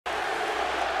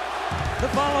The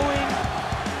following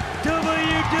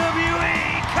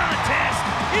WWE contest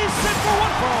is set for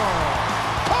one fall.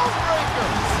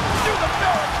 Breakers through the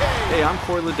barricade. Hey, I'm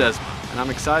Corey Ledesma, and I'm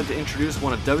excited to introduce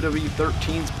one of WWE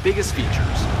 13's biggest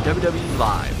features, WWE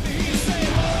Live.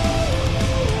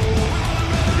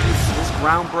 This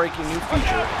groundbreaking new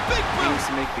feature aims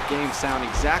to make the game sound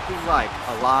exactly like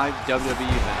a live WWE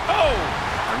event.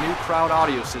 Our new crowd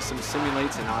audio system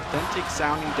simulates an authentic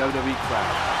sounding WWE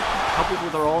crowd. Coupled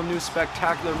with our all-new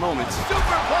spectacular moments,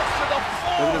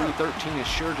 WWE 13 is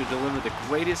sure to deliver the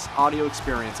greatest audio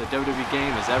experience a WWE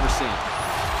game has ever seen.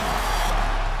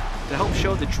 To help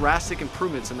show the drastic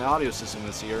improvements in the audio system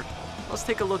this year, let's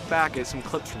take a look back at some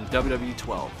clips from WWE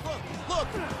 12. Look.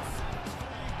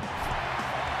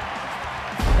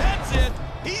 That's it.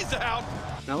 He's out.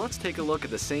 Now let's take a look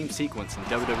at the same sequence in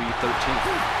WWE 13.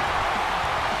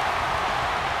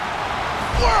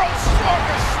 World's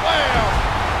strongest slam.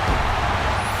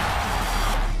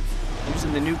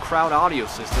 Using the new crowd audio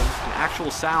system and actual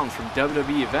sounds from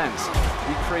WWE events,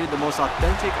 we created the most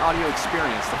authentic audio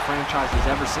experience the franchise has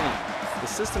ever seen. The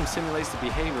system simulates the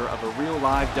behavior of a real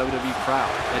live WWE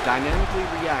crowd that dynamically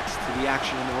reacts to the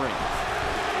action in the ring.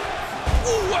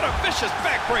 Ooh, what a vicious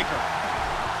backbreaker!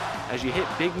 As you hit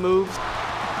big moves,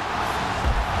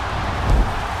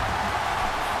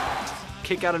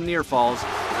 kick out of near falls,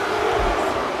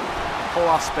 pull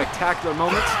off spectacular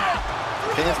moments,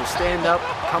 fans will stand up,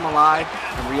 come alive,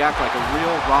 and react like a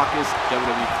real raucous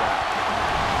WWE crowd.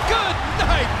 Good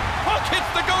night! Punk hits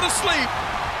the go to sleep!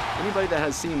 Anybody that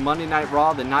has seen Monday Night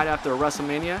Raw the night after a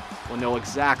WrestleMania will know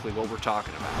exactly what we're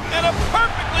talking about. And a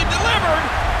perfectly delivered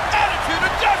attitude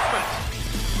adjustment!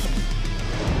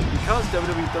 Because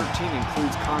WWE 13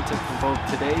 includes content from both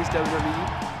today's WWE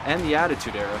and the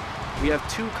Attitude Era, we have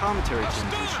two commentary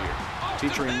teams this year,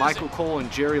 featuring Michael Cole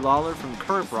and Jerry Lawler from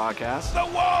current broadcasts, The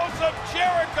walls of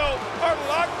Jericho are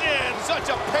locked in! Such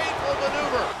a painful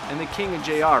maneuver! and the King and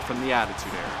JR from the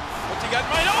Attitude Era. What's he got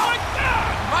in mind? Oh my God!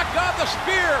 My God, the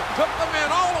spear took the man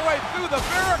all the way through the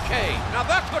barricade. Now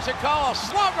that's what you call a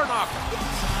slobber knocker.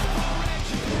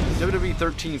 WWE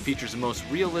 13 features the most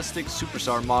realistic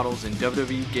superstar models in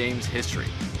WWE games history.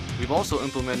 We've also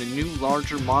implemented new,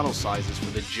 larger model sizes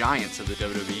for the giants of the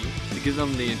WWE to give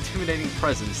them the intimidating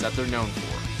presence that they're known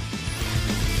for.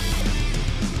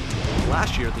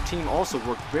 Last year, the team also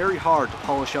worked very hard to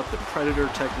polish up the Predator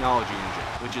technology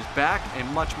engine, which is back and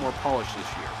much more polished this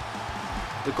year.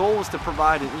 The goal was to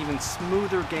provide an even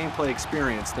smoother gameplay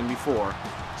experience than before,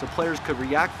 so players could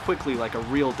react quickly like a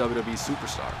real WWE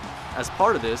superstar. As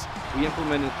part of this, we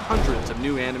implemented hundreds of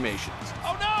new animations.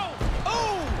 Oh no!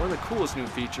 Oh! One of the coolest new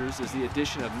features is the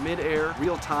addition of mid-air,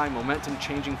 real-time,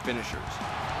 momentum-changing finishers.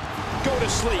 Go to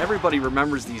sleep! Everybody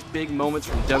remembers these big moments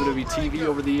from WWE TV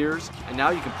over the years, and now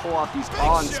you can pull off these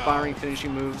awe-inspiring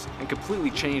finishing moves and completely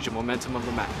change the momentum of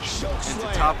the match. And to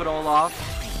top it all off,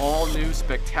 all new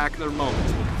spectacular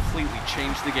moments will completely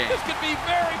change the game. This could be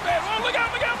very bad. Oh, look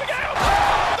out, look out, look out!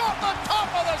 Off the top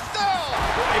of the cell!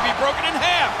 Maybe broken in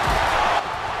half.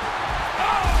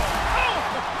 Oh,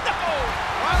 no!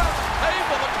 Right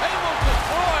on the table's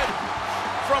destroyed.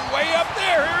 From way up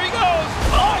there, here he goes.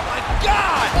 Oh my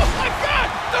God! Oh my God!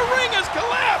 The ring has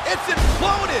collapsed! It's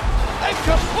imploded! They've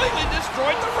completely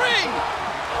destroyed the ring!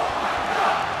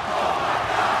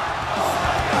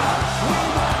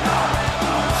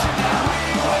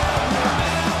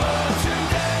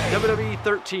 WWE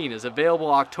 13 is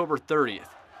available October 30th.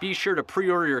 Be sure to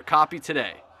pre-order your copy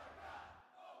today.